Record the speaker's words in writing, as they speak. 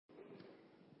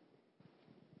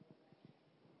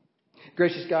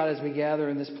Gracious God, as we gather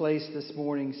in this place this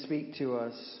morning, speak to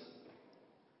us.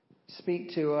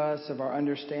 Speak to us of our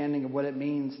understanding of what it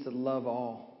means to love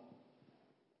all.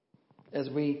 As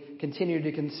we continue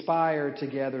to conspire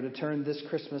together to turn this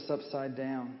Christmas upside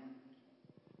down,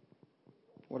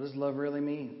 what does love really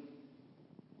mean?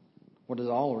 What does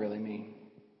all really mean?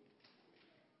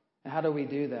 And how do we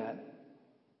do that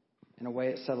in a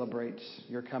way that celebrates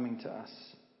your coming to us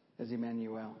as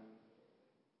Emmanuel?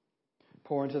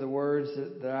 Pour into the words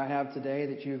that I have today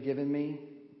that you have given me.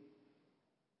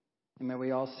 And may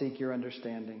we all seek your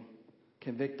understanding.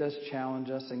 Convict us, challenge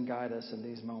us, and guide us in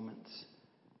these moments.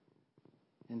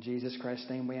 In Jesus Christ's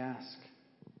name we ask.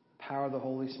 Power of the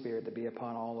Holy Spirit to be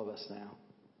upon all of us now.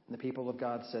 And the people of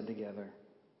God said together,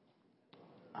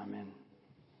 Amen.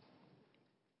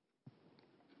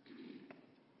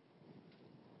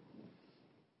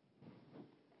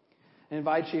 I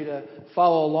invite you to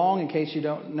follow along in case you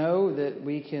don't know that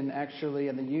we can actually,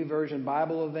 in the YouVersion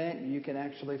Bible event, you can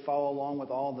actually follow along with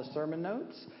all the sermon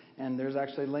notes. And there's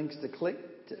actually links to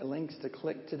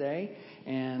click today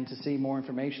and to see more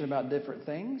information about different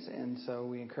things. And so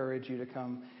we encourage you to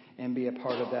come and be a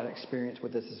part of that experience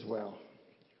with us as well.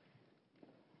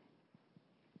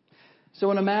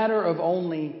 So in a matter of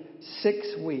only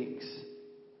 6 weeks,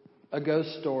 a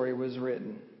ghost story was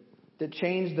written that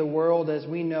changed the world as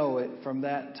we know it from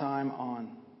that time on.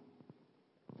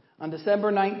 On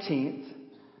December 19th,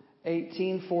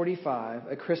 1845,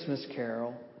 A Christmas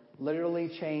Carol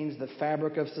literally changed the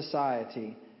fabric of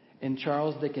society, and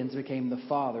Charles Dickens became the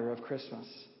father of Christmas.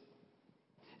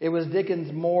 It was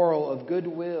Dickens' moral of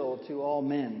goodwill to all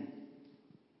men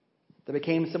that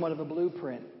became somewhat of a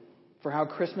blueprint for how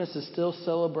Christmas is still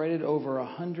celebrated over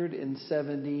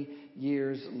 170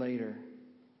 years later.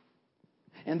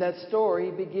 And that story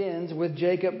begins with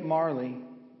Jacob Marley,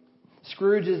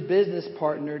 Scrooge's business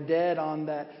partner, dead on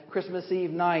that Christmas Eve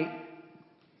night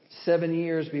 7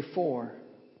 years before,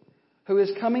 who is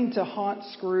coming to haunt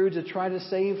Scrooge to try to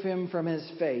save him from his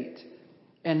fate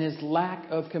and his lack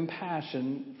of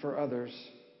compassion for others.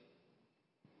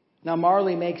 Now,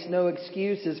 Marley makes no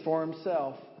excuses for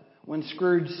himself when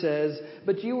Scrooge says,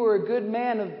 "But you were a good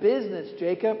man of business,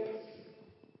 Jacob."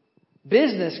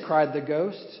 "Business," cried the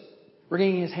ghost,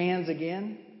 wringing his hands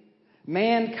again.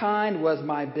 "Mankind was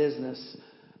my business.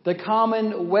 The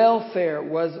common welfare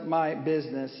was my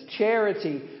business.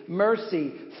 Charity,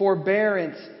 mercy,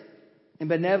 forbearance, and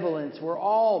benevolence were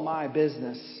all my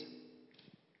business."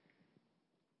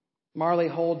 Marley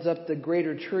holds up the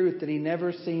greater truth that he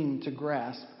never seemed to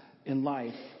grasp in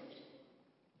life.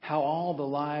 How all the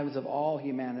lives of all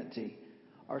humanity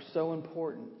are so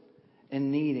important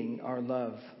in needing our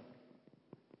love.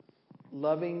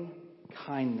 Loving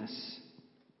kindness.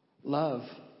 Love.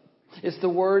 It's the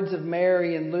words of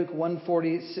Mary in Luke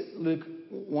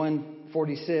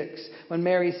 1:46, when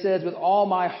Mary says, "With all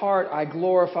my heart I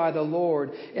glorify the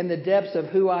Lord. In the depths of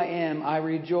who I am, I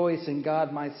rejoice in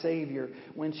God my Savior,"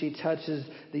 when she touches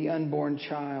the unborn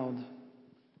child.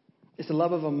 It's the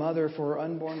love of a mother for her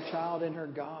unborn child and her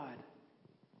God.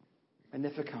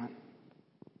 Magnificat.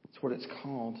 That's what it's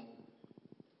called.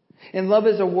 And love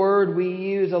is a word we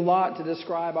use a lot to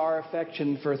describe our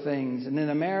affection for things. And in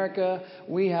America,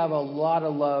 we have a lot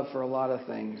of love for a lot of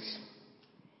things.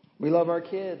 We love our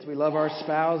kids. We love our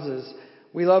spouses.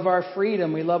 We love our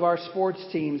freedom. We love our sports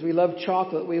teams. We love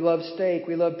chocolate. We love steak.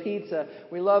 We love pizza.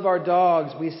 We love our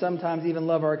dogs. We sometimes even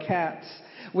love our cats.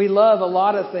 We love a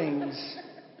lot of things.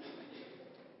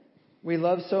 We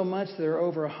love so much there are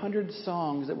over 100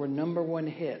 songs that were #1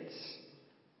 hits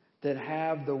that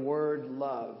have the word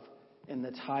love in the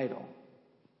title.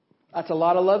 That's a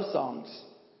lot of love songs.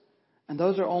 And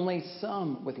those are only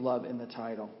some with love in the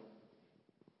title.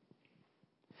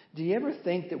 Do you ever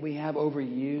think that we have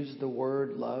overused the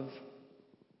word love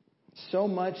so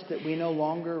much that we no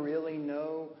longer really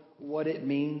know what it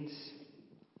means?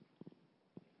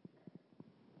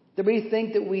 That we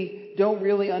think that we don't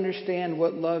really understand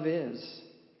what love is?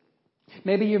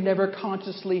 Maybe you've never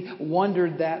consciously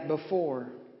wondered that before.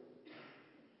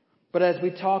 But as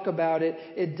we talk about it,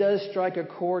 it does strike a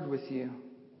chord with you.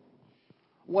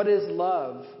 What is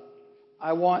love?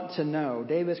 I want to know.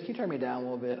 Davis, can you turn me down a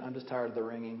little bit? I'm just tired of the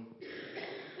ringing.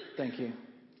 Thank you.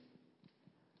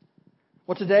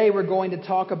 Well, today we're going to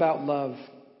talk about love.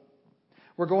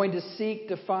 We're going to seek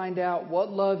to find out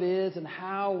what love is and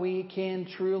how we can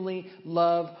truly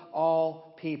love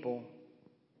all people.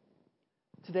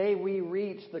 Today we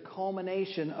reach the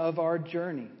culmination of our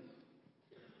journey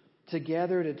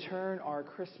together to turn our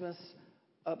Christmas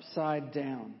upside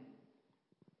down.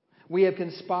 We have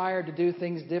conspired to do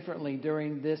things differently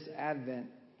during this Advent.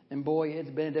 And boy, it's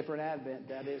been a different Advent,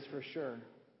 that is for sure.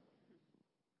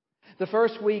 The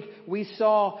first week, we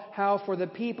saw how for the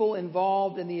people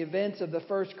involved in the events of the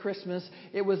first Christmas,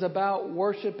 it was about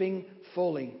worshiping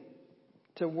fully.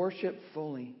 To worship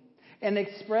fully. And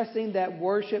expressing that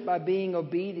worship by being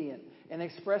obedient. And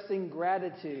expressing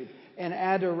gratitude and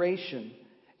adoration.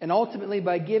 And ultimately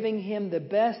by giving Him the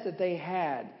best that they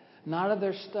had. Not of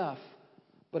their stuff,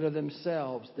 but of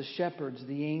themselves. The shepherds,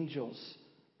 the angels,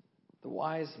 the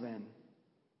wise men,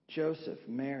 Joseph,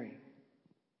 Mary.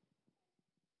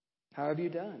 How have you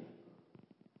done?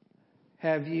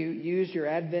 Have you used your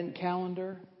Advent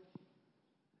calendar?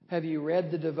 Have you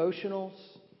read the devotionals?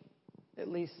 At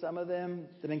least some of them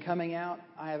that have been coming out.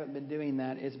 I haven't been doing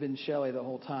that. It's been Shelley the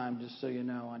whole time, just so you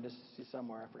know. I just see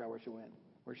somewhere. I forgot where she went.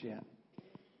 Where's she at?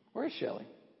 Where is Shelley?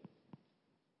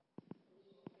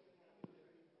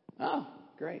 Oh,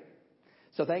 great.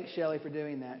 So thanks, Shelley, for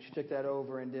doing that. She took that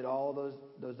over and did all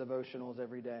those devotionals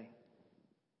every day.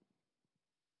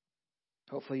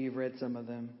 Hopefully you've read some of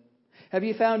them. Have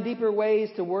you found deeper ways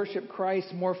to worship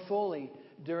Christ more fully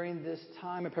during this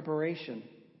time of preparation?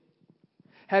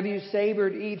 Have you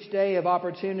savored each day of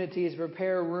opportunities to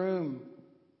prepare room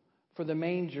for the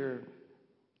manger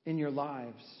in your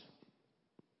lives?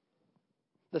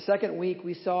 The second week,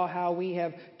 we saw how we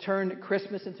have turned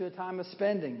Christmas into a time of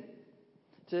spending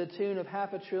to the tune of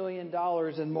 $500 billion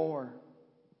and more.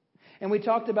 And we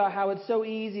talked about how it's so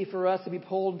easy for us to be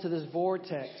pulled into this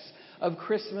vortex of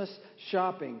Christmas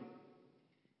shopping.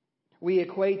 We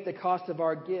equate the cost of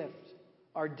our gift,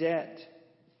 our debt,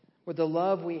 with the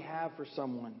love we have for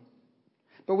someone.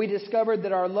 But we discovered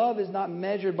that our love is not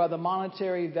measured by the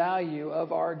monetary value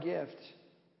of our gift.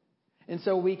 And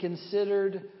so we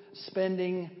considered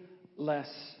spending less.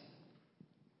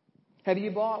 Have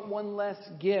you bought one less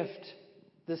gift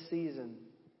this season?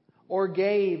 Or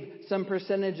gave some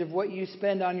percentage of what you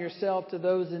spend on yourself to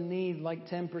those in need, like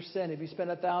 10%. If you spend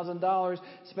 $1,000,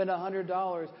 spend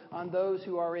 $100 on those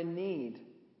who are in need.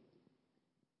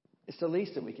 It's the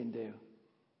least that we can do.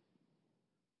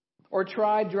 Or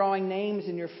tried drawing names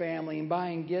in your family and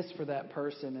buying gifts for that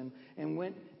person and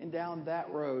went down that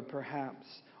road perhaps.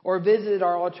 Or visited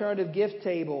our alternative gift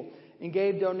table and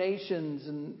gave donations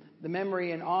in the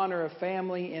memory and honor of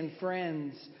family and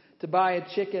friends. To buy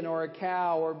a chicken or a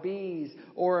cow or bees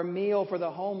or a meal for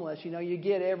the homeless. You know, you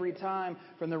get every time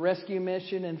from the rescue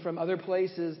mission and from other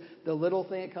places, the little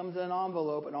thing that comes in an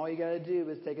envelope, and all you got to do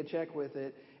is take a check with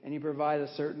it, and you provide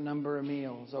a certain number of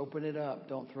meals. Open it up.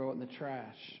 Don't throw it in the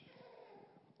trash.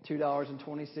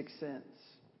 $2.26.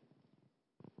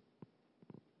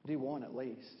 Do one at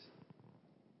least.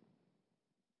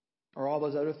 Or all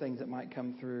those other things that might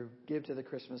come through. Give to the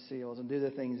Christmas seals and do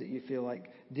the things that you feel like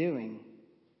doing.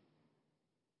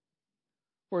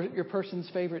 Or your person's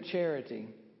favorite charity.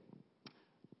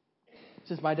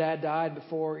 Since my dad died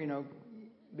before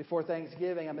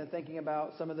Thanksgiving, I've been thinking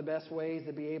about some of the best ways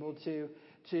to be able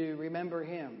to remember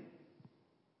him.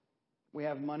 We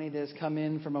have money that's come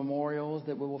in for memorials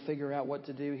that we will figure out what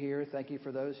to do here. Thank you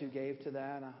for those who gave to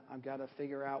that. I've got to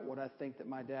figure out what I think that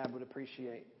my dad would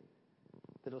appreciate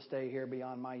that'll stay here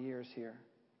beyond my years here.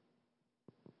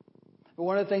 But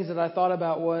one of the things that I thought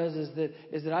about is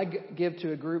that I give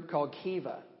to a group called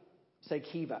Kiva. Say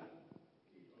Kiva.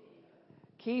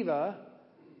 Kiva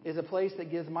is a place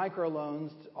that gives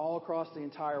microloans all across the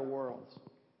entire world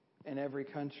in every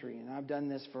country. And I've done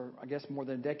this for, I guess, more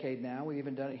than a decade now. We've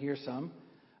even done it here some.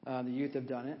 The youth have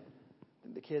done it.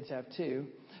 The kids have too.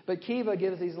 But Kiva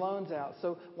gives these loans out.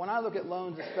 So when I look at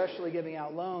loans, especially giving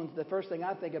out loans, the first thing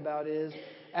I think about is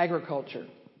agriculture.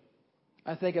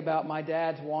 I think about my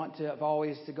dad's want to have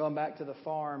always to go back to the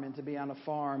farm and to be on a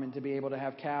farm and to be able to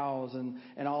have cows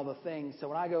and all the things. So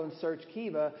when I go and search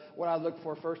Kiva, what I look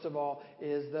for first of all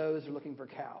is those who are looking for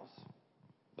cows.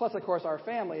 Plus, of course, our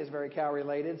family is very cow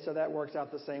related, so that works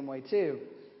out the same way too.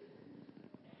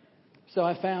 So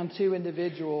I found two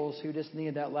individuals who just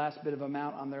needed that last bit of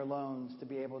amount on their loans to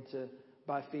be able to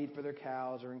buy feed for their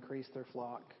cows or increase their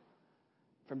flock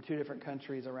from two different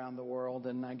countries around the world,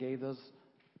 and I gave those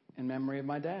in memory of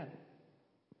my dad.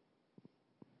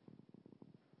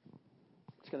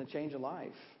 It's going to change a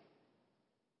life.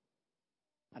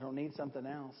 I don't need something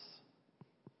else.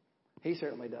 He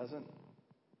certainly doesn't.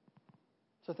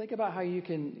 So think about how you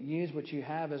can use what you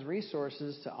have as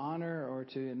resources to honor or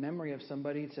to in memory of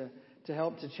somebody to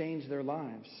help to change their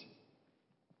lives.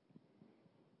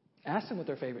 Ask them what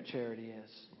their favorite charity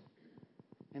is.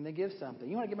 And they give something.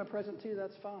 You want to give them a present too?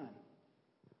 That's fine.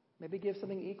 Maybe give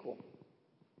something equal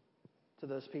to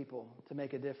those people to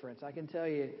make a difference. I can tell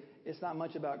you it's not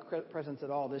much about presents at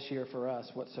all this year for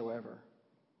us whatsoever.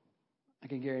 I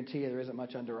can guarantee you there isn't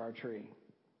much under our tree.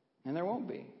 And there won't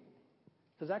be.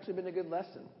 It's actually been a good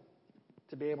lesson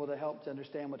to be able to help to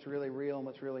understand what's really real and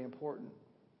what's really important.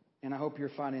 And I hope you're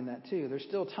finding that too. There's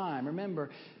still time. Remember,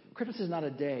 Christmas is not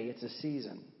a day, it's a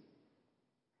season.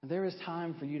 There is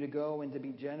time for you to go and to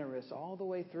be generous all the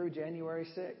way through January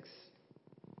 6th.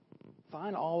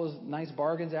 Find all those nice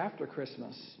bargains after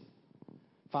Christmas.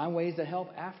 Find ways to help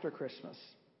after Christmas.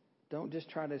 Don't just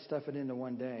try to stuff it into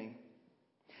one day.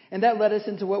 And that led us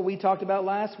into what we talked about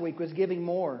last week, was giving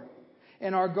more.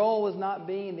 And our goal was not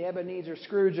being the Ebenezer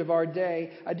Scrooge of our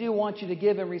day. I do want you to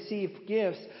give and receive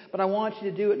gifts, but I want you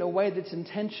to do it in a way that's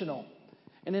intentional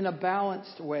and in a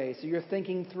balanced way. So you're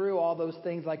thinking through all those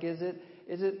things like, is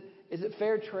it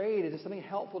fair trade? Is it something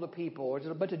helpful to people? Or is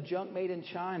it a bunch of junk made in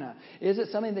China? Is it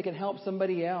something that can help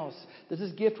somebody else? Does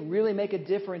this gift really make a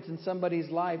difference in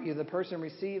somebody's life, either the person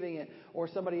receiving it or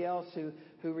somebody else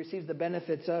who receives the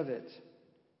benefits of it?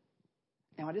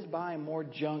 Am I just buying more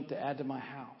junk to add to my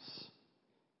house?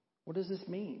 What does this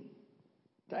mean?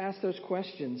 To ask those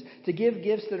questions, to give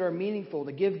gifts that are meaningful,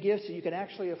 to give gifts that you can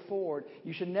actually afford.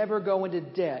 You should never go into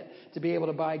debt to be able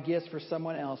to buy gifts for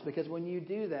someone else, because when you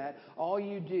do that, all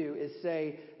you do is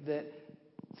say that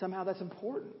somehow that's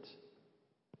important.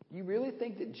 You really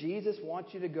think that Jesus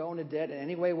wants you to go into debt in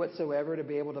any way whatsoever to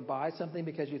be able to buy something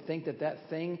because you think that that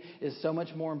thing is so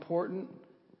much more important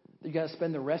that you got to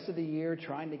spend the rest of the year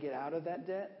trying to get out of that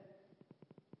debt?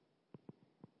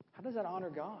 How does that honor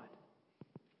God?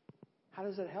 How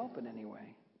does it help in any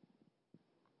way?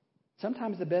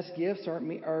 Sometimes the best gifts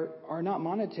are not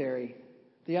monetary.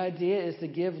 The idea is to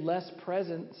give less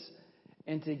presents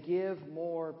and to give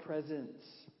more presents.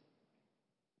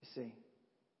 You see,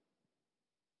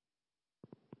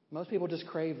 most people just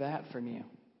crave that from you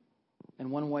in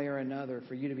one way or another,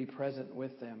 for you to be present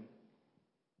with them.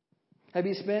 Have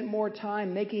you spent more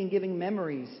time making and giving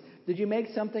memories? Did you make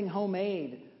something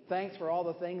homemade? Thanks for all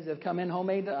the things that have come in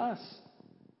homemade to us.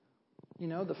 You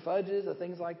know, the fudges, the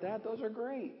things like that, those are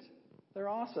great. They're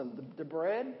awesome. The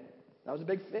bread, that was a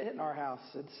big fit in our house.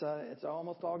 It's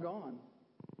almost all gone.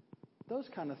 Those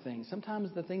kind of things. Sometimes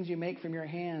the things you make from your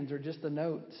hands are just the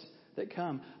notes that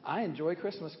come. I enjoy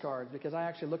Christmas cards because I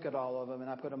actually look at all of them and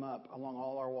I put them up along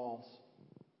all our walls.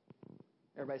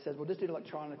 Everybody says, well, just do it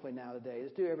electronically now today.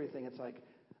 Just do everything. It's like,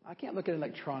 I can't look at an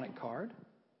electronic card.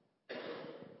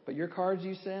 But your cards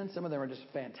you send, some of them are just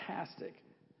fantastic.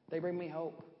 They bring me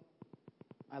hope.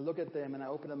 I look at them and I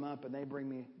open them up and they bring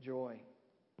me joy.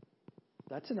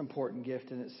 That's an important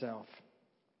gift in itself.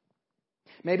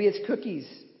 Maybe it's cookies,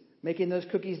 making those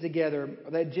cookies together,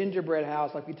 or that gingerbread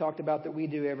house like we talked about that we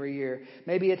do every year.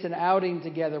 Maybe it's an outing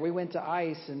together. We went to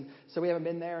ICE, and so we haven't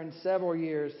been there in several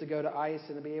years to go to ICE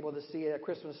and to be able to see A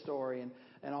Christmas Story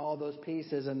and all those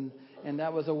pieces. And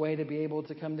that was a way to be able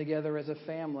to come together as a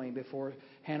family before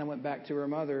Hannah went back to her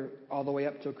mother all the way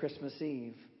up to Christmas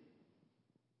Eve.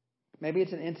 Maybe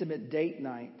it's an intimate date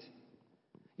night.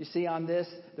 You see, on this,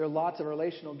 there are lots of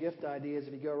relational gift ideas.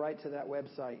 If you go right to that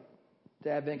website, to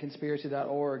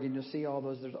adventconspiracy.org, and you'll see all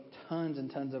those. There's tons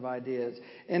and tons of ideas.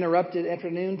 Interrupted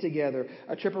afternoon together.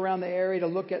 A trip around the area to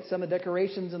look at some of the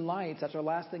decorations and lights. That's our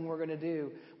last thing we're going to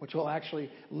do, which will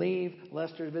actually leave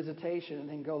Lester's visitation and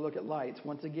then go look at lights.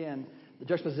 Once again, the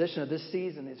juxtaposition of this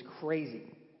season is crazy.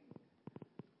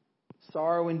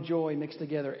 Sorrow and joy mixed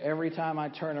together every time I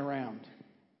turn around.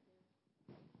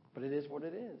 But it is what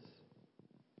it is.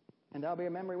 And that'll be a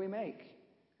memory we make.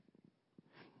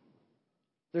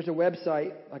 There's a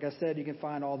website, like I said, you can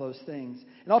find all those things.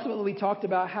 And ultimately, we talked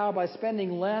about how by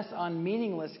spending less on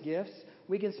meaningless gifts,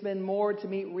 we can spend more to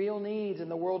meet real needs in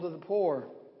the world of the poor,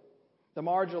 the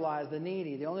marginalized, the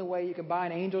needy. The only way you can buy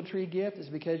an angel tree gift is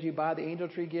because you buy the angel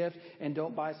tree gift and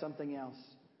don't buy something else.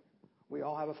 We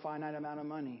all have a finite amount of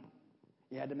money.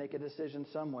 You had to make a decision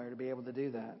somewhere to be able to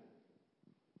do that.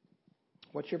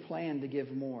 What's your plan to give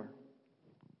more?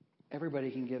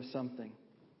 Everybody can give something.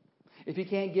 If you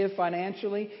can't give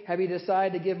financially, have you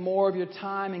decided to give more of your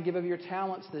time and give of your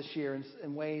talents this year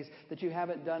in ways that you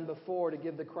haven't done before, to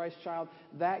give the Christ child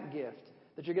that gift,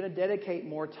 that you're going to dedicate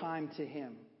more time to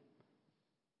Him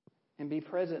and be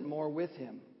present more with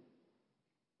Him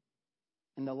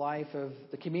in the life of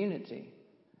the community,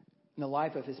 in the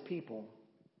life of His people,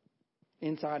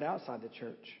 inside, outside the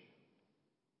church?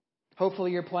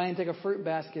 Hopefully you're planning to take a fruit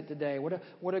basket today.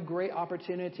 What a great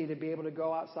opportunity to be able to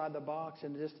go outside the box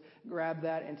and just grab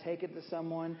that and take it to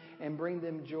someone and bring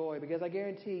them joy. Because I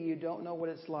guarantee you don't know what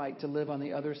it's like to live on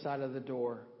the other side of the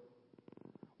door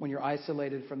when you're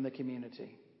isolated from the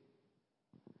community.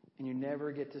 And you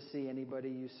never get to see anybody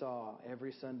you saw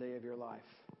every Sunday of your life.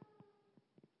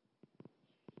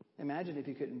 Imagine if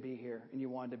you couldn't be here and you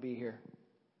wanted to be here.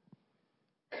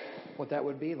 What that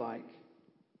would be like.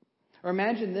 Or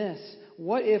imagine this.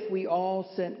 what if we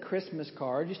all sent Christmas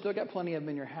cards? You still got plenty of them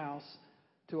in your house,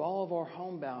 to all of our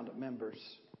homebound members.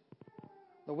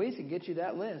 Louise can get you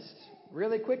that list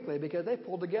really quickly because they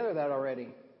pulled together that already.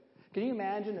 Can you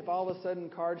imagine if all of a sudden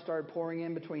cards started pouring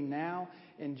in between now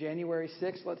and January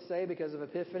 6th, let's say, because of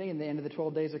Epiphany and the end of the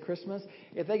 12 days of Christmas?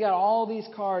 If they got all these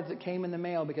cards that came in the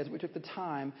mail because we took the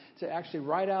time to actually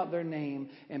write out their name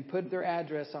and put their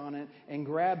address on it and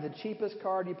grab the cheapest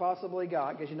card you possibly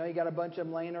got, because you know you got a bunch of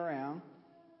them laying around,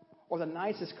 or the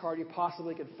nicest card you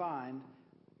possibly could find,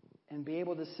 and be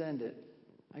able to send it,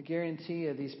 I guarantee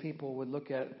you these people would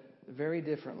look at it very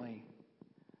differently.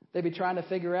 They'd be trying to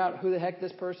figure out who the heck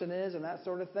this person is and that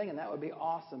sort of thing, and that would be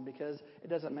awesome because it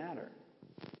doesn't matter.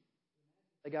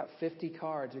 They got 50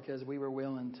 cards because we were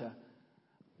willing to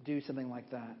do something like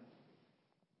that.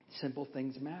 Simple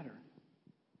things matter.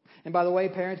 And by the way,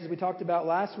 parents, as we talked about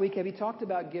last week, have you talked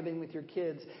about giving with your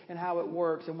kids and how it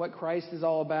works and what Christ is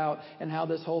all about and how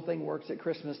this whole thing works at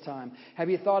Christmas time? Have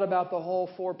you thought about the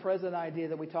whole for present idea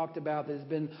that we talked about that has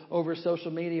been over social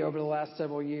media over the last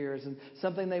several years, and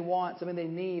something they want, something they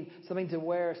need, something to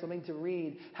wear, something to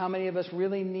read? How many of us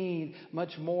really need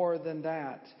much more than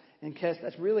that? And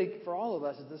that's really, for all of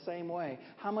us, it's the same way.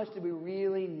 How much do we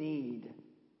really need?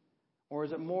 Or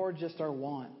is it more just our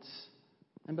wants?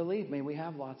 And believe me, we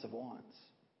have lots of wants.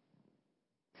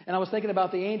 And I was thinking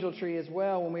about the angel tree as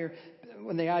well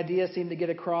when the idea seemed to get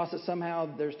across that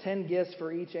somehow there's 10 gifts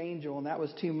for each angel, and that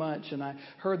was too much. And I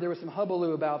heard there was some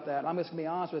hullabaloo about that. I'm just going to be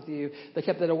honest with you. They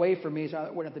kept that away from me, so I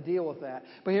wouldn't have to deal with that.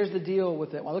 But here's the deal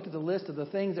with it. When I looked at the list of the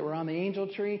things that were on the angel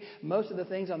tree, most of the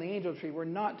things on the angel tree were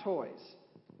not toys.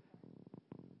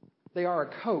 They are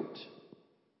a coat.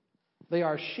 They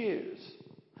are shoes.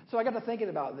 So I got to thinking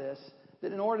about this,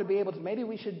 that in order to be able to, maybe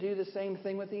we should do the same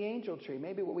thing with the angel tree.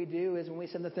 Maybe what we do is when we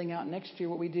send the thing out next year,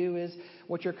 what we do is,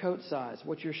 what's your coat size?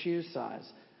 What's your shoe size?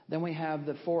 Then we have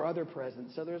the 4 other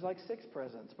presents. So there's like 6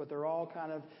 presents, but they're all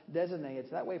kind of designated.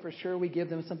 So that way, for sure, we give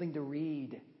them something to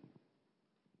read.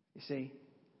 You see?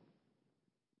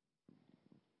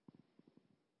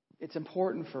 It's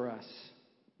important for us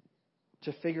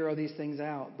to figure all these things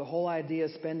out. The whole idea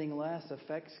of spending less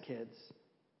affects kids.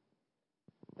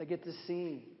 They get to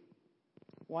see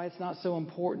why it's not so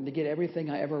important to get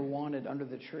everything I ever wanted under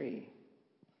the tree.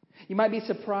 You might be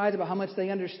surprised about how much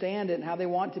they understand it and how they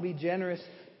want to be generous.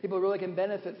 People really can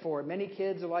benefit for it. Many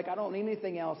kids are like, I don't need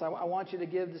anything else. I want you to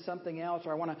give to something else,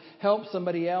 or I want to help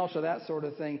somebody else, or that sort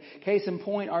of thing. Case in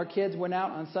point, our kids went out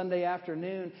on Sunday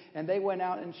afternoon, and they went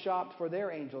out and shopped for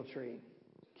their angel tree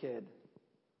kid.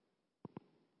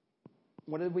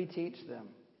 What did we teach them?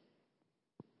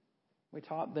 We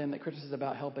taught them that Christmas is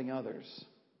about helping others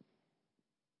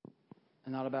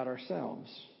and not about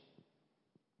ourselves.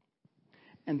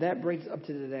 And that brings us up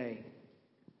to today,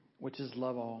 which is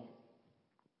love all.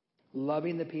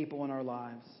 Loving the people in our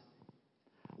lives.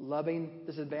 Loving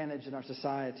disadvantaged in our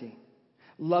society.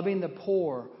 Loving the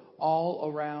poor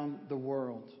all around the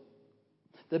world.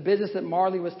 The business that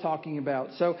Marley was talking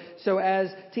about. So as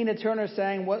Tina Turner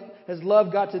sang, what has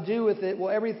love got to do with it? Well,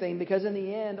 everything, because in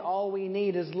the end, all we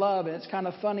need is love. And it's kind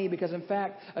of funny because, in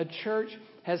fact, a church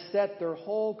has set their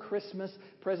whole Christmas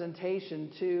presentation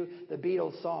to the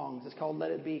Beatles songs. It's called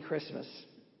Let It Be Christmas.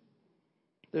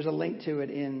 There's a link to it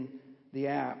in the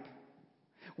app.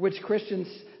 Which Christians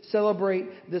celebrate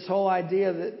this whole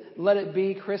idea that Let It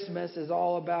Be Christmas is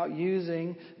all about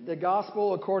using the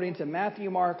gospel according to Matthew,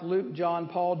 Mark, Luke, John,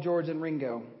 Paul, George, and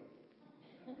Ringo.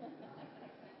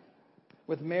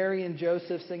 With Mary and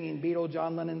Joseph singing Beatle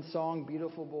John Lennon's song,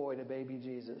 Beautiful Boy to Baby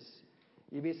Jesus.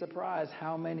 You'd be surprised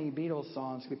how many Beatles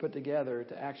songs can be put together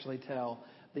to actually tell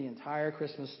the entire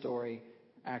Christmas story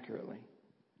accurately.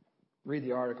 Read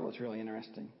the article, it's really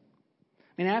interesting.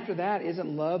 And after that,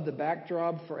 isn't love the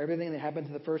backdrop for everything that happened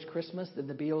to the first Christmas? Did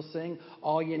the Beatles sing,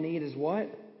 all you need is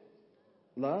what?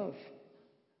 Love.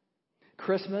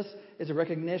 Christmas is a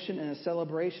recognition and a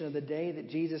celebration of the day that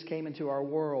Jesus came into our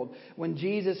world. When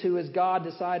Jesus, who is God,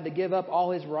 decided to give up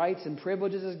all his rights and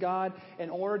privileges as God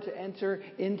in order to enter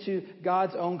into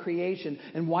God's own creation.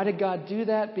 And why did God do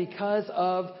that? Because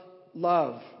of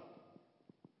love.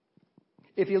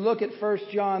 If you look at 1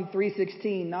 John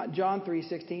 3:16, not John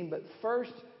 3:16, but 1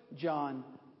 John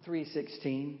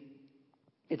 3:16,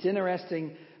 it's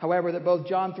interesting, however, that both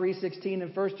John 3:16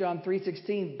 and 1 John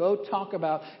 3:16 both talk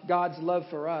about God's love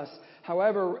for us.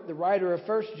 However, the writer of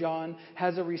 1 John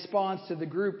has a response to the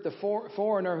group, the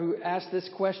foreigner who asked this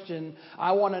question,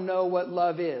 I want to know what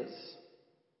love is.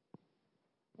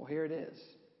 Well, here it is.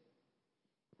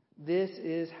 This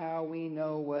is how we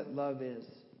know what love is.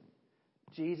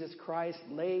 Jesus Christ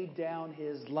laid down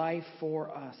his life for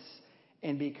us,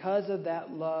 And because of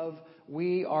that love,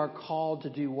 we are called to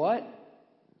do what?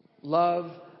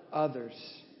 Love others.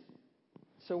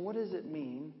 So what does it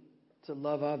mean to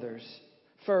love others?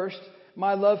 First,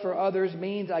 my love for others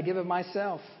means I give of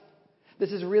myself.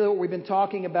 This is really what we've been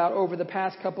talking about over the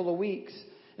past couple of weeks.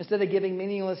 Instead of giving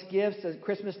meaningless gifts at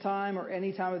Christmas time or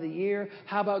any time of the year,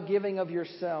 how about giving of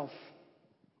yourself?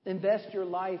 Invest your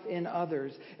life in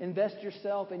others. Invest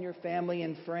yourself in your family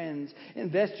and friends.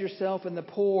 Invest yourself in the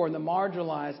poor and the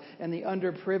marginalized and the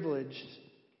underprivileged.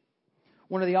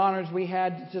 One of the honors we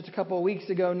had just a couple of weeks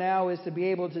ago now is to be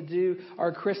able to do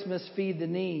our Christmas Feed the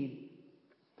Need.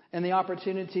 And the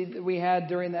opportunity that we had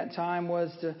during that time was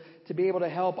to be able to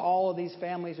help all of these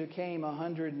families who came,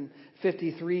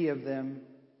 153 of them.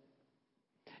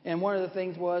 And one of the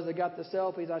things was, I got the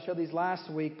selfies. I showed these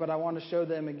last week, but I want to show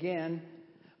them again.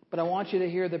 But I want you to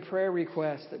hear the prayer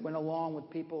requests that went along with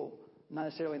people, not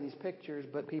necessarily in these pictures,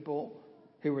 but people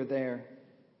who were there.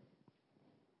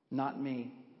 Not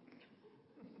me.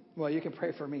 Well, you can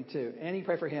pray for me too. And you can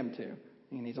pray for him too.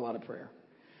 He needs a lot of prayer.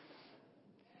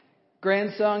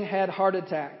 Grandson had heart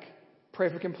attack.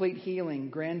 Pray for complete healing.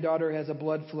 Granddaughter has a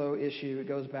blood flow issue. It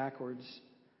goes backwards.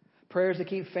 Prayers to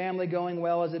keep family going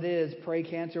well as it is. Pray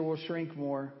cancer will shrink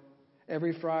more.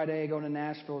 Every Friday I go to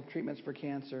Nashville, treatments for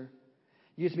cancer.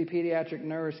 Used to be pediatric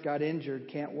nurse, got injured,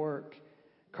 can't work.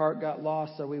 Cart got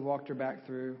lost, so we walked her back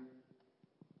through.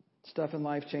 Stuff in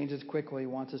life changes quickly,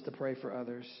 wants us to pray for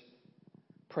others.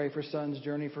 Pray for son's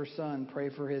journey for son. Pray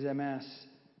for his MS.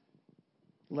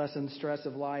 Lessen stress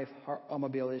of life,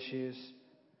 automobile issues.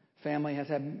 Family has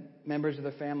had members of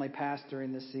the family pass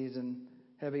during this season.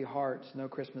 Heavy hearts, no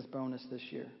Christmas bonus this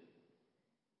year.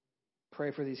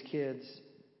 Pray for these kids.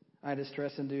 I had a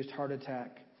stress-induced heart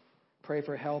attack. Pray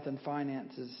for health and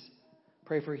finances.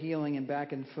 Pray for healing in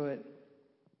back and foot.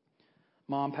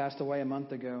 Mom passed away a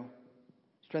month ago.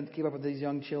 Strength to keep up with these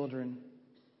young children.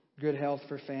 Good health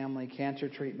for family. Cancer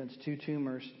treatments. 2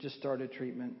 tumors. Just started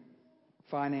treatment.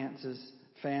 Finances.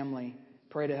 Family.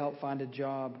 Pray to help find a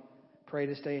job. Pray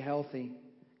to stay healthy.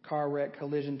 Car wreck,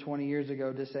 collision 20 years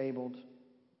ago. Disabled.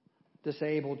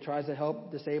 Disabled. Tries to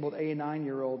help disabled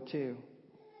 89-year-old too.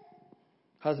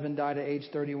 Husband died at age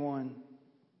 31.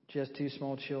 She has 2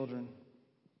 small children.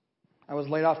 I was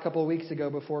laid off a couple of weeks ago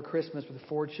before Christmas with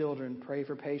 4 children. Pray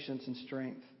for patience and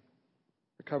strength.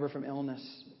 Recover from illness.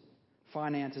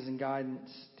 Finances and guidance.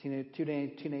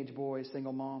 Teenage boys,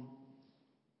 single mom.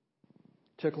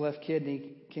 Took left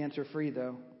kidney, cancer-free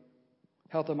though.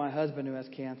 Health of my husband who has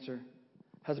cancer.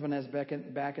 Husband has back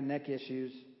and neck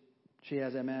issues. She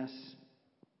has MS.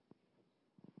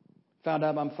 Found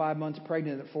out I'm 5 months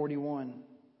pregnant at 41.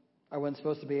 I wasn't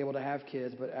supposed to be able to have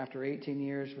kids, but after 18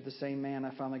 years with the same man,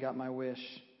 I finally got my wish.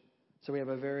 So we have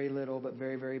a very little but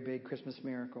very, very big Christmas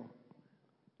miracle.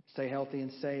 Stay healthy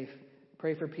and safe.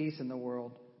 Pray for peace in the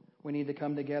world. We need to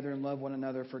come together and love one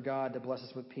another for God to bless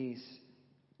us with peace.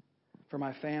 For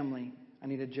my family, I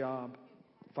need a job.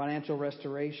 Financial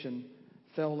restoration.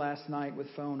 Fell last night with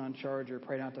phone on charger.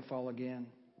 Pray not to fall again.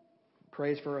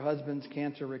 Praise for her husband's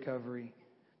cancer recovery.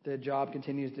 The job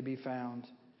continues to be found.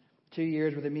 2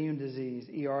 years with immune disease.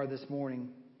 ER this morning.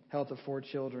 Health of 4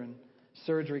 children.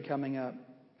 Surgery coming up.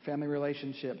 Family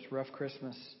relationships. Rough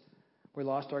Christmas. We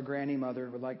lost our granny mother.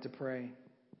 Would like to pray.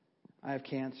 I have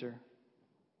cancer.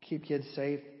 Keep kids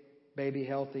safe. Baby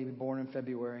healthy. Born in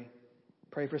February.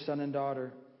 Pray for son and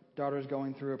daughter. Daughter's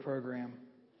going through a program.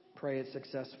 Pray it's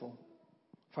successful.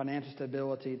 Financial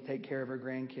stability to take care of her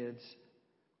grandkids.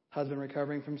 Husband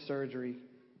recovering from surgery.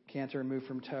 Cancer removed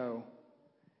from toe.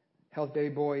 Health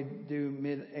baby boy due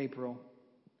mid-April.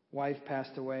 Wife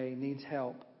passed away. Needs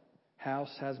help.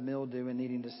 House has mildew and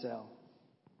needing to sell.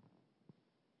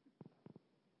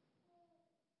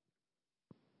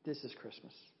 This is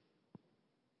Christmas.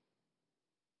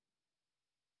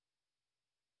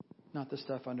 Not the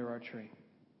stuff under our tree.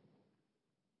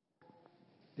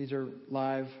 These are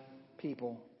live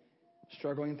people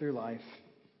struggling through life,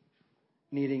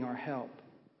 needing our help.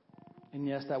 And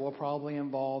yes, that will probably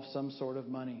involve some sort of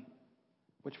money,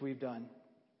 which we've done.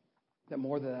 But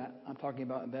more than that, I'm talking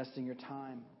about investing your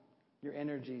time, your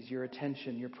energies, your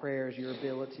attention, your prayers, your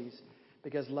abilities.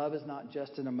 Because love is not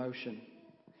just an emotion.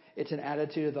 It's an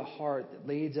attitude of the heart that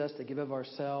leads us to give of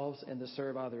ourselves and to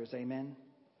serve others. Amen?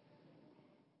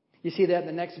 You see that in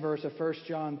the next verse of 1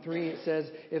 John 3. It says,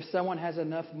 if someone has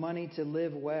enough money to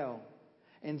live well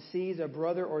and sees a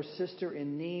brother or sister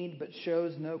in need but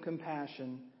shows no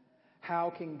compassion,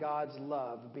 how can God's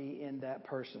love be in that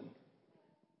person?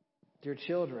 Dear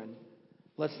children,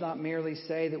 let's not merely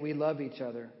say that we love each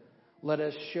other. Let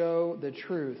us show the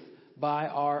truth by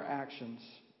our actions.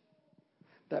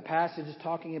 That passage is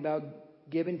talking about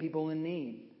giving people in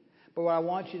need. But what I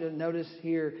want you to notice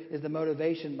here is the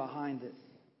motivation behind it.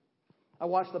 I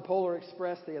watched the Polar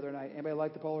Express the other night. Anybody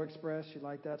like the Polar Express? You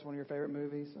like that? It's one of your favorite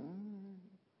movies.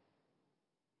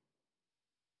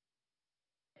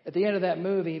 At the end of that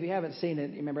movie, if you haven't seen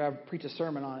it, remember I've preached a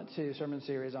sermon on it too, sermon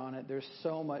series on it. There's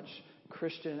so much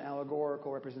Christian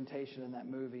allegorical representation in that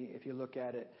movie if you look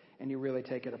at it and you really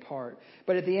take it apart.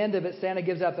 But at the end of it, Santa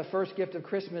gives out the first gift of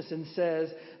Christmas and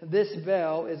says, "This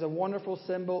bell is a wonderful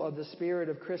symbol of the spirit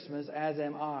of Christmas, as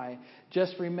am I.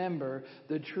 Just remember,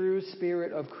 the true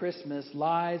spirit of Christmas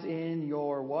lies in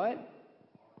your" what?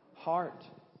 Heart.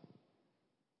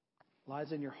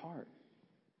 Lies in your heart.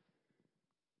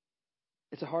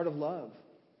 It's a heart of love.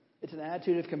 It's an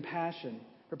attitude of compassion.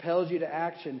 Propels you to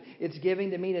action. It's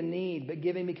giving to meet a need, but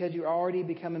giving because you already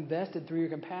become invested through your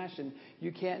compassion.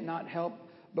 You can't not help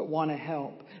but want to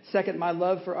help. Second, my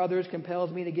love for others compels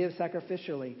me to give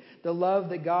sacrificially. The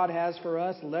love that God has for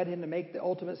us led him to make the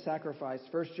ultimate sacrifice.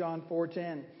 1 John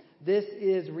 4:10. This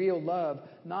is real love,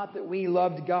 not that we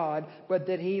loved God, but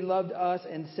that he loved us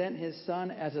and sent his Son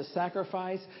as a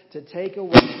sacrifice to take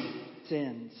away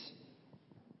sins.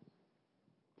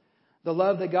 The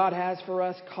love that God has for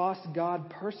us cost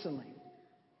God personally.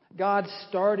 God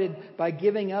started by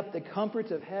giving up the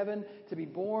comforts of heaven to be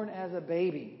born as a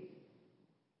baby.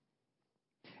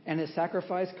 And his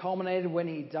sacrifice culminated when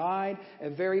he died, a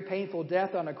very painful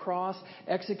death on a cross,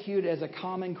 executed as a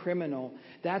common criminal.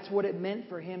 That's what it meant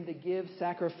for him to give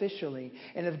sacrificially.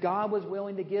 And if God was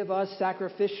willing to give us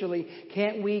sacrificially,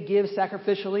 can't we give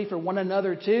sacrificially for one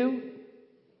another too?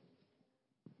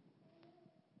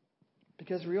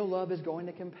 Because real love is going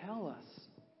to compel us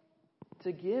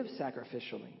to give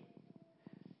sacrificially.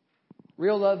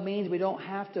 Real love means we don't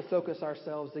have to focus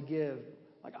ourselves to give.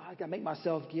 Like, I got to make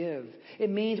myself give.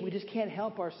 It means we just can't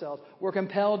help ourselves. We're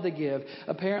compelled to give.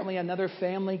 Apparently, another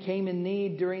family came in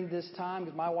need during this time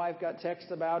because my wife got text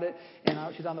about it.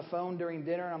 And she's on the phone during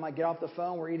dinner. And I'm like, get off the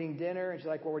phone. We're eating dinner. And she's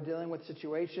like, well, we're dealing with a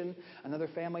situation. Another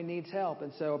family needs help.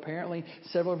 And so apparently,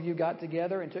 several of you got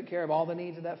together and took care of all the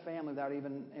needs of that family without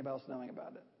even anybody else knowing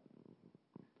about it.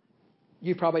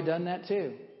 You've probably done that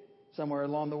too, somewhere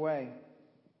along the way.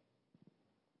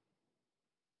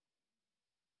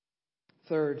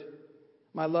 Third,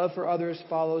 my love for others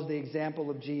follows the example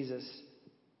of Jesus.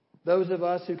 Those of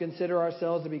us who consider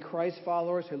ourselves to be Christ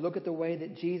followers, who look at the way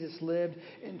that Jesus lived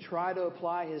and try to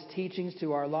apply his teachings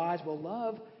to our lives, well,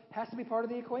 love has to be part of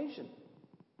the equation.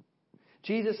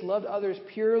 Jesus loved others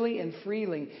purely and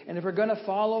freely. And if we're going to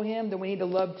follow him, then we need to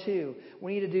love too.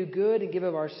 We need to do good and give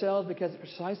of ourselves because it's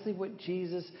precisely what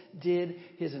Jesus did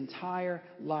his entire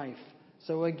life.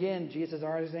 So again, Jesus is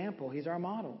our example. He's our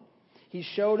model. He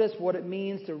showed us what it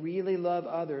means to really love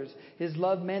others. His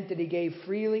love meant that he gave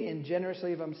freely and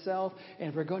generously of himself. And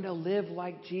if we're going to live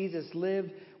like Jesus lived,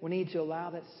 we need to allow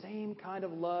that same kind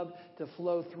of love to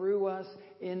flow through us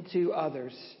into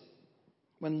others.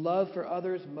 When love for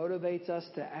others motivates us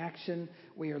to action,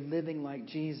 we are living like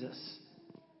Jesus.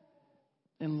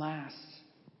 And last,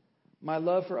 my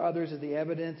love for others is the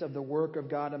evidence of the work of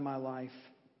God in my life.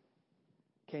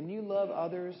 Can you love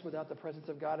others without the presence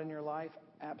of God in your life?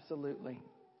 Absolutely.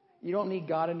 You don't need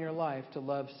God in your life to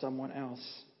love someone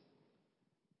else.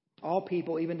 All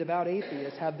people, even devout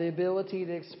atheists, have the ability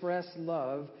to express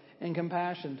love and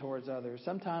compassion towards others,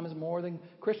 sometimes more than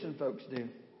Christian folks do.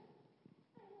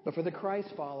 But for the Christ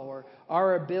follower,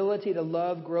 our ability to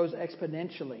love grows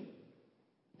exponentially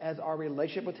as our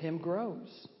relationship with him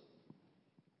grows.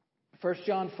 1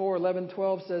 John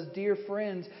 4:11-12 says, "Dear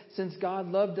friends, since God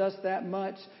loved us that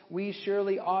much, we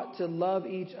surely ought to love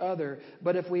each other.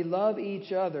 But if we love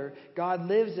each other, God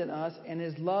lives in us, and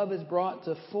his love is brought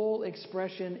to full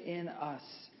expression in us."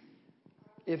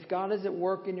 If God is at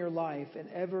work in your life, an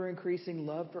ever-increasing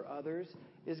love for others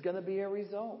is going to be a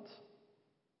result.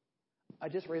 I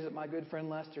just raised up my good friend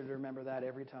Lester to remember that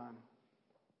every time.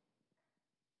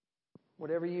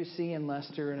 Whatever you see in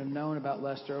Lester and have known about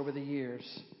Lester over the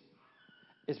years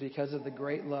is because of the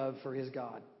great love for his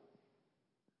God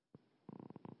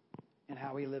and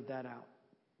how he lived that out.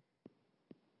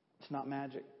 It's not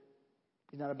magic.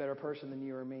 He's not a better person than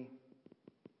you or me.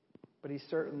 But he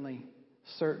certainly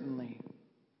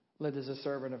lived as a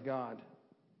servant of God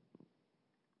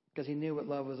because he knew what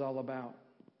love was all about.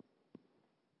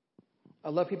 I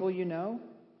love people you know,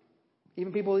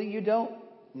 even people that you don't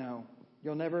know,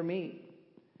 you'll never meet.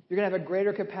 You're going to have a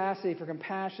greater capacity for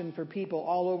compassion for people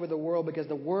all over the world because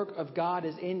the work of God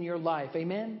is in your life.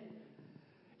 Amen?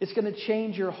 It's going to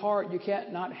change your heart. You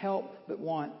can't not help but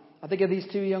want. I think of these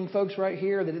two young folks right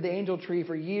here that did the angel tree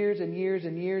for years and years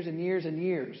and years and years and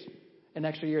years. And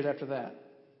extra years after that.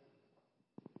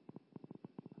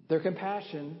 Their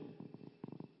compassion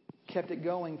kept it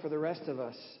going for the rest of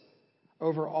us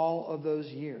over all of those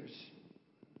years.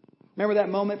 Remember that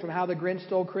moment from How the Grinch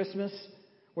Stole Christmas,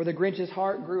 where the Grinch's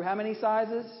heart grew how many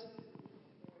sizes?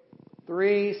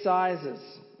 3 sizes.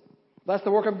 That's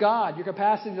the work of God. Your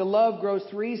capacity to love grows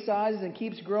 3 sizes and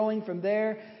keeps growing from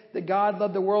there. That God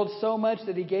loved the world so much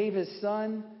that He gave His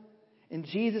Son. And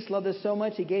Jesus loved us so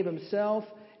much He gave Himself.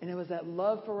 And it was that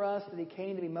love for us that He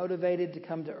came to be motivated to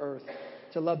come to earth.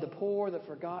 To love the poor, the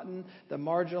forgotten, the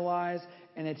marginalized.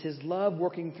 And it's His love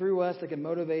working through us that can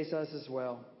motivate us as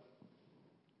well.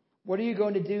 What are you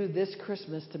going to do this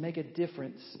Christmas to make a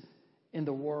difference in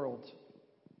the world?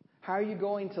 How are you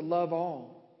going to love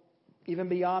all? Even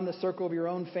beyond the circle of your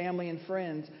own family and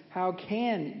friends, how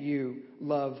can you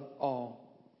love all?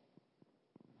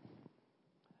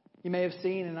 You may have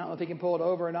seen, and I don't know if he can pull it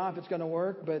over or not, if it's going to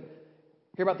work, but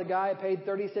hear about the guy who paid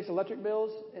 36 electric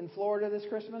bills in Florida this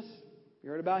Christmas? You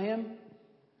heard about him?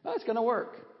 Oh, it's going to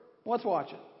work. Let's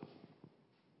watch it.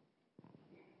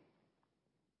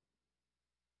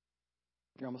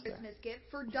 You're almost there. Christmas gift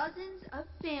for dozens of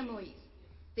families.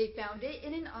 They found it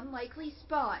in an unlikely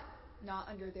spot, not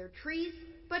under their trees,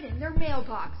 but in their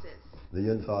mailboxes.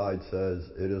 The inside says,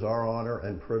 "It is our honor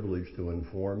and privilege to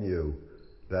inform you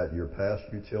that your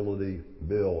past utility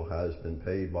bill has been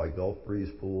paid by Gulf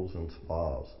Breeze Pools and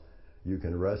Spas. You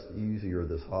can rest easier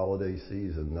this holiday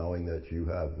season knowing that you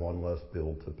have one less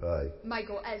bill to pay."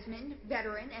 Michael Esmond,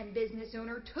 veteran and business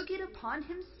owner, took it upon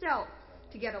himself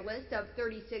to get a list of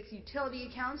 36 utility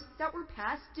accounts that were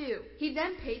past due. He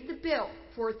then paid the bill,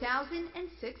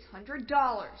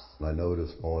 $4,600. I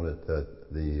noticed on it that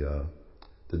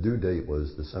the due date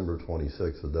was December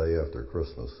 26th, the day after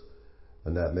Christmas.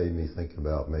 And that made me think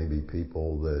about maybe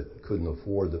people that couldn't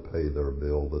afford to pay their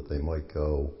bill, that they might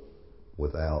go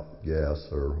without gas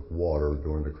or water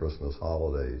during the Christmas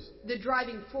holidays. The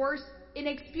driving force, an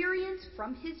experience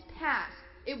from his past.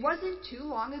 It wasn't too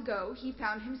long ago he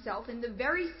found himself in the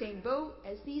very same boat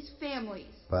as these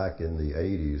families. Back in the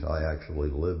 80s, I actually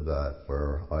lived that,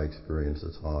 where I experienced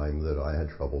a time that I had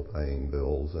trouble paying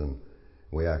bills, and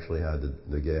we actually had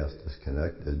the gas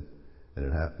disconnected, and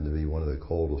it happened to be one of the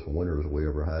coldest winters we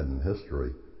ever had in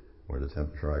history, where the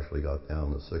temperature actually got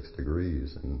down to 6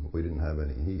 degrees, and we didn't have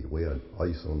any heat. We had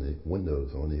ice on the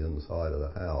windows on the inside of the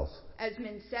house.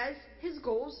 Esmond says his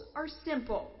goals are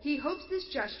simple. He hopes this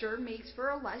gesture makes for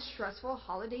a less stressful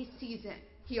holiday season.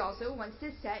 He also wants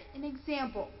to set an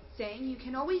example, saying you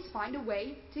can always find a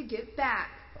way to give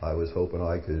back. I was hoping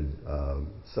I could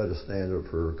set a standard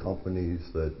for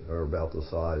companies that are about the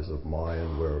size of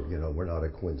mine, where, you know, we're not a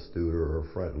Quint Studer or a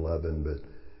Fred Levin, but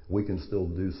we can still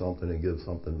do something and give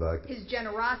something back. His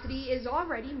generosity is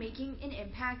already making an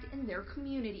impact in their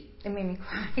community. It made me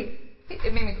cry.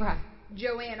 It made me cry.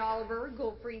 Joanne Oliver,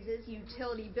 Gulf Breeze's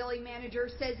utility billing manager,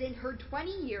 says in her 20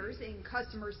 years in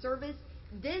customer service,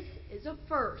 this is a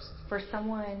first. For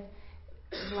someone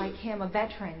like him, a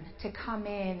veteran, to come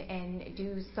in and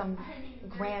do some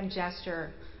grand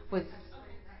gesture was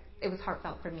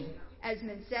heartfelt for me.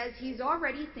 Esmond says he's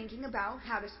already thinking about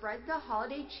how to spread the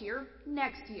holiday cheer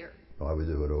next year. I would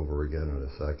do it over again in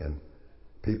a second.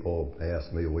 People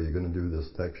ask me, well, are you going to do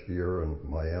this next year? And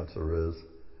my answer is,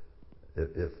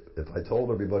 if I told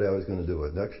everybody I was going to do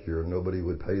it next year, nobody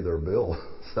would pay their bill.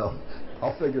 So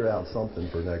I'll figure out something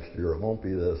for next year. It won't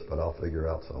be this, but I'll figure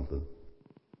out something.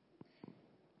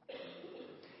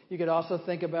 You could also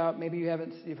think about, maybe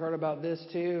you've heard about this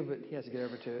too, but he has to get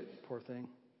over to it, poor thing.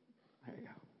 There you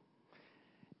go.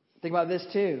 Think about this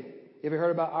too. Have you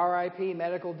heard about RIP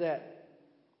medical debt?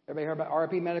 Everybody heard about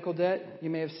RIP medical debt?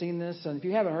 You may have seen this, and if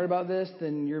you haven't heard about this,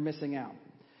 then you're missing out.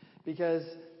 Because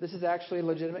this is actually a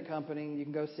legitimate company. You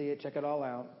can go see it, check it all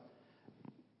out.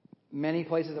 Many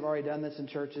places have already done this in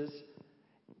churches.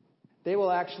 They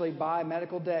will actually buy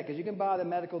medical debt, because you can buy the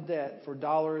medical debt for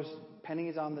dollars,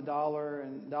 pennies on the dollar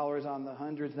and dollars on the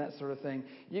hundreds and that sort of thing.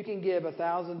 You can give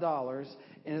 $1,000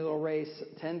 and it'll erase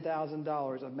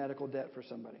 $10,000 of medical debt for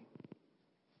somebody.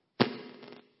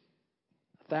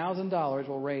 $1,000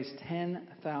 will raise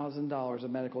 $10,000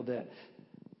 of medical debt.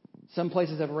 Some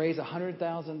places have raised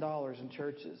 $100,000 in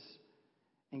churches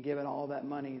and given all that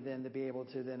money then to be able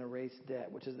to then erase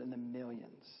debt, which is in the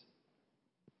millions.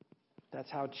 That's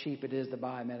how cheap it is to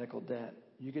buy medical debt.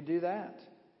 You could do that.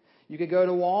 You could go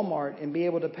to Walmart and be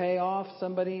able to pay off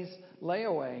somebody's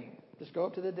layaway. Just go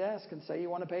up to the desk and say you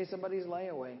want to pay somebody's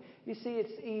layaway. You see,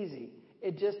 it's easy.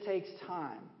 It just takes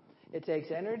time. It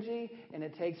takes energy, and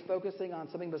it takes focusing on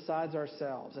something besides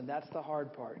ourselves. And that's the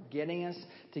hard part, getting us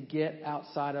to get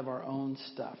outside of our own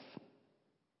stuff.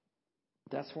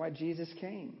 That's why Jesus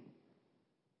came.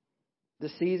 The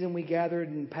season we gathered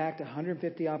and packed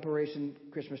 150 Operation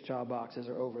Christmas Child boxes,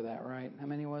 or over that, right? How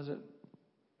many was it?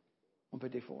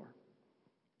 154.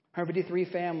 153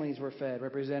 families were fed,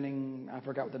 representing, I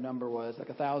forgot what the number was, like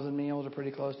 1,000 meals, or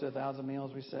pretty close to 1,000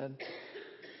 meals, we said.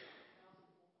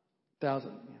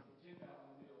 1,000, yeah.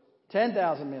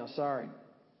 10,000 meals, sorry.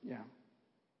 Yeah.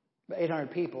 But 800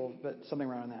 people, but something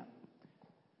around that.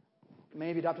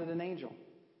 Maybe adopted an angel.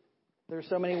 There are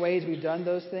so many ways we've done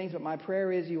those things, but my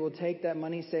prayer is you will take that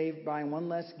money saved buying one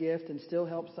less gift and still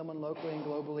help someone locally and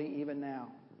globally even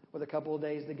now, with a couple of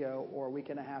days to go or a week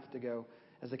and a half to go,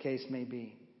 as the case may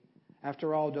be.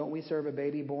 After all, don't we serve a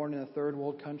baby born in a third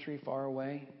world country far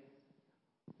away?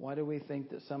 Why do we think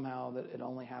that somehow that it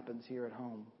only happens here at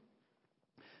home?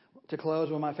 To close,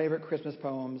 one of my favorite Christmas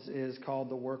poems is called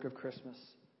The Work of Christmas,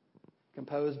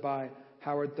 composed by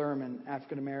Howard Thurman,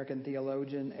 African-American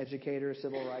theologian, educator,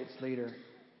 civil rights leader.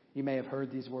 You may have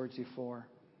heard these words before,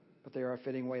 but they are a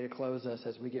fitting way to close us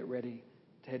as we get ready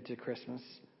to head to Christmas.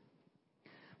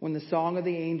 When the song of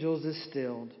the angels is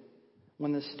stilled,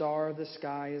 when the star of the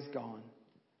sky is gone,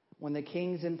 when the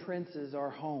kings and princes are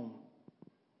home,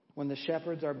 when the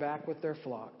shepherds are back with their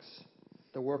flocks,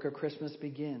 the work of Christmas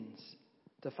begins,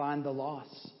 to find the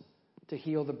lost, to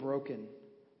heal the broken,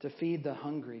 to feed the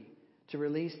hungry, to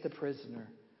release the prisoner,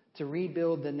 to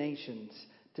rebuild the nations,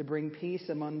 to bring peace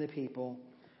among the people,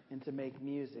 and to make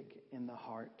music in the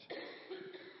heart.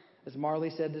 As Marley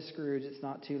said to Scrooge, it's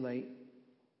not too late.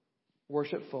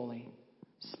 Worship fully,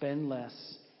 spend less,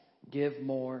 give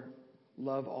more,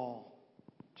 love all.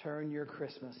 Turn your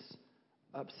Christmas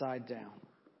upside down.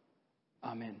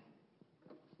 Amen.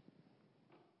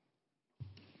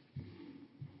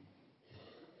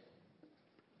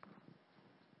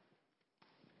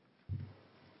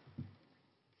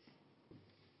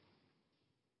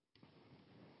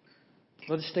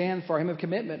 Let us stand for a hymn of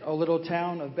commitment, O little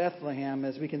town of Bethlehem,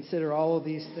 as we consider all of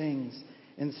these things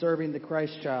in serving the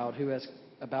Christ child who is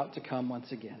about to come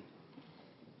once again.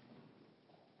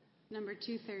 Number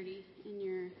 230 in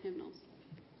your hymnals.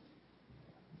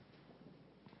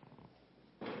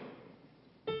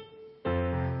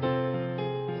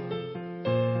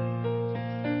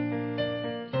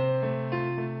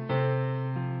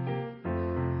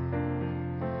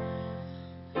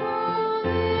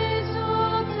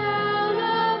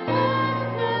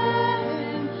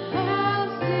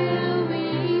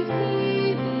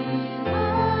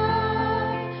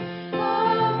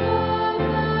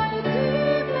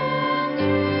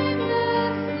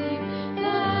 Sing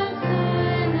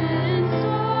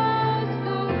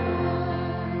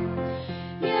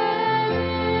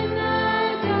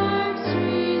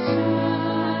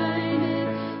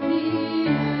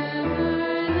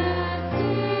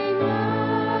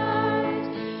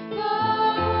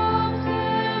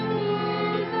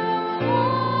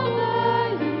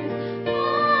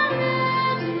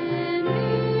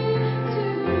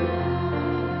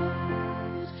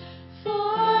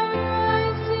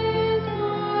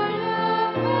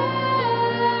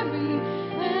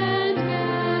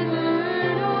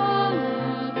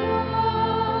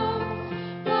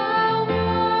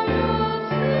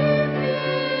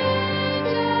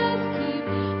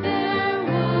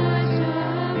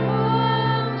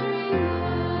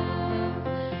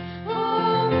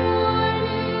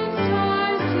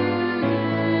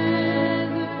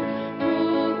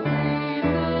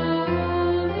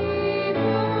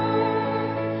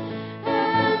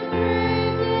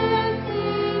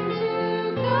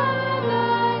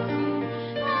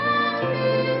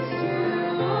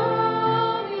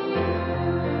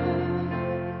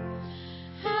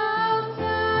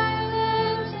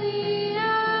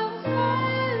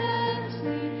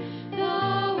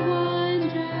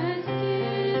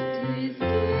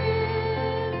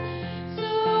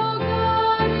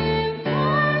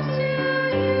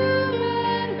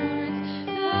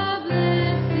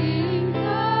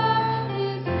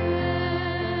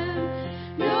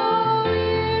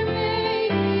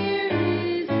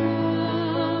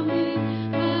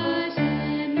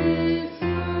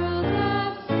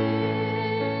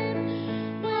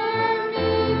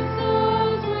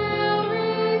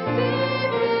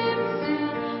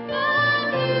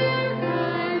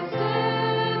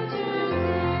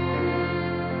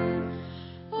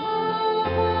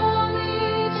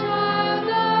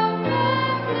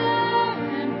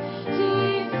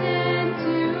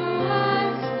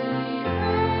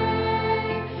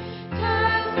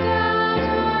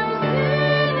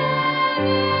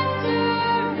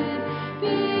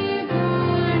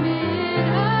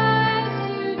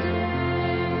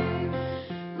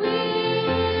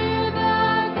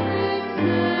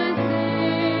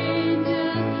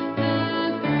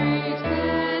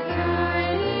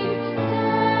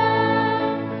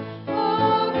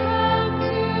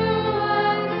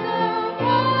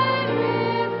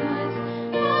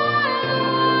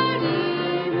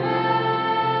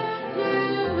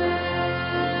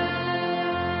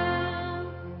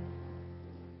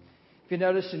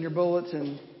noticed in your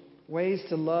bulletin ways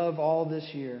to love all this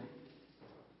year.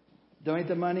 Donate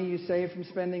the money you save from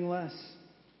spending less.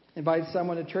 Invite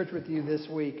someone to church with you this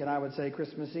week, and I would say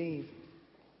Christmas Eve.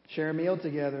 Share a meal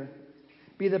together.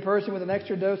 Be the person with an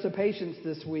extra dose of patience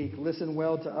this week. Listen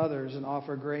well to others and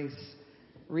offer grace.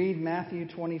 Read Matthew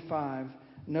 25.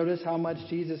 Notice how much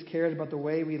Jesus cares about the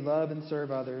way we love and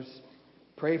serve others.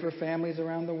 Pray for families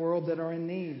around the world that are in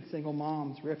need, single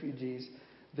moms, refugees,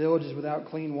 villages without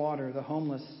clean water, the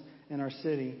homeless in our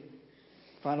city.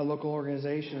 Find a local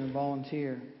organization and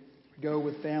volunteer. Go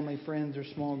with family, friends, or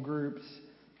small groups.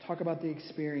 Talk about the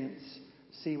experience.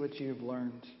 See what you've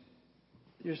learned.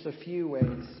 Just a few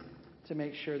ways to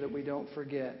make sure that we don't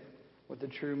forget what the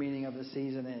true meaning of the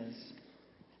season is.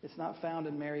 It's not found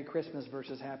in Merry Christmas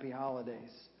versus Happy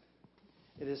Holidays.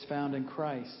 It is found in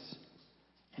Christ.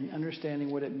 And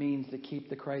understanding what it means to keep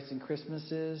the Christ in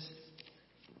Christmas is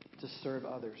to serve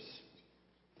others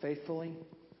faithfully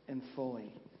and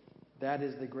fully. That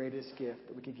is the greatest gift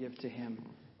that we could give to Him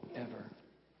ever.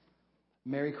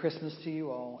 Merry Christmas to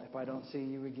you all if I don't see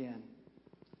you again.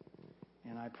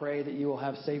 And I pray that you will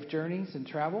have safe journeys and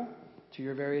travel to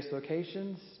your various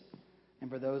locations. And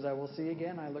for those I will see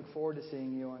again, I look forward to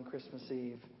seeing you on Christmas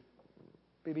Eve.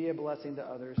 Be a blessing to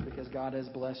others because God has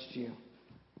blessed you.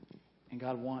 And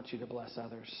God wants you to bless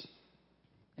others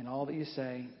in all that you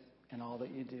say and all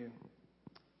that you do.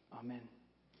 Amen.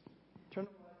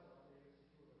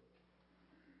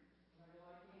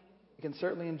 You can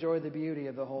certainly enjoy the beauty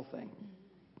of the whole thing.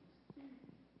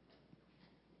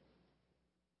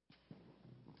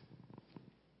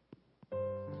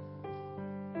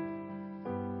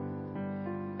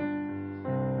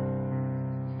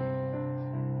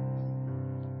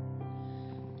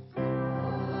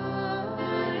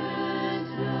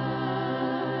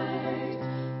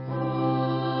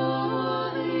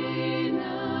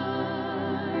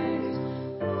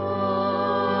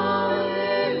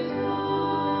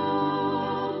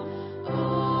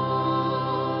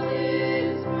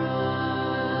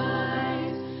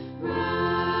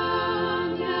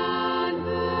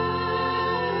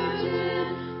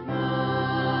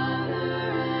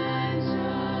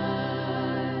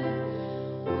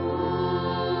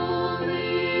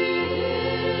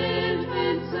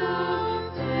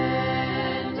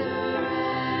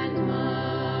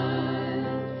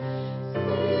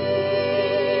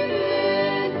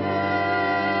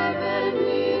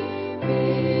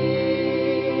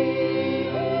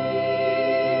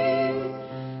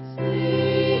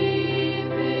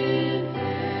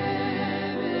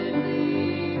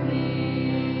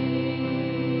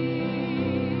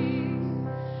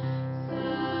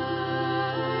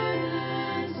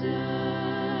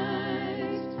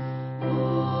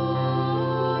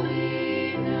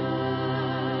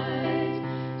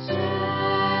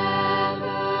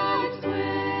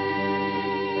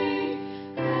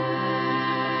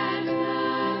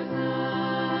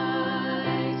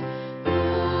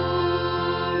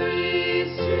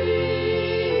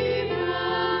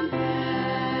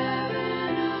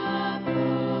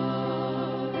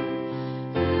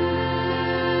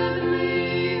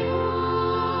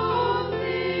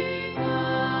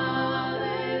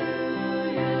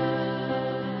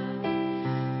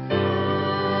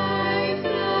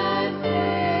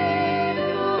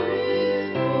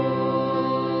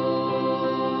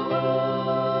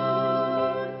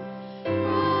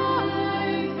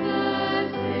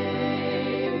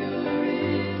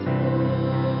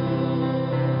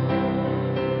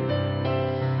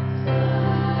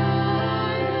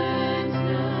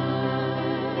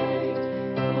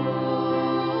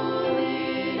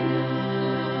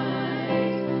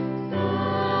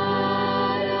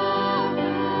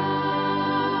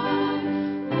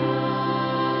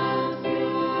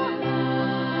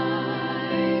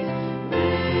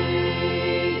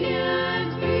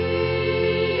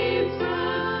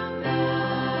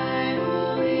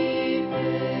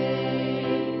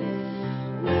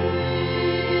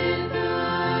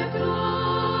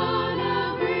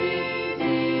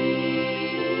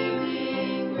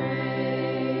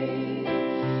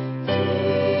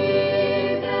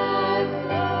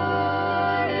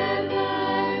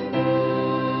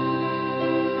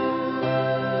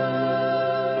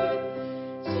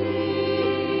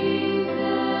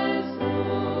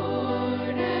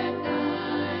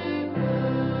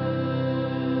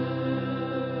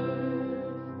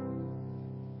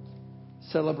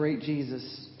 Celebrate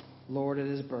Jesus, Lord, at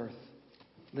His birth.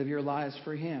 Live your lives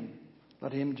for Him.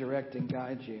 Let Him direct and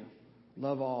guide you.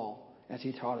 Love all as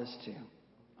He taught us to.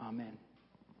 Amen.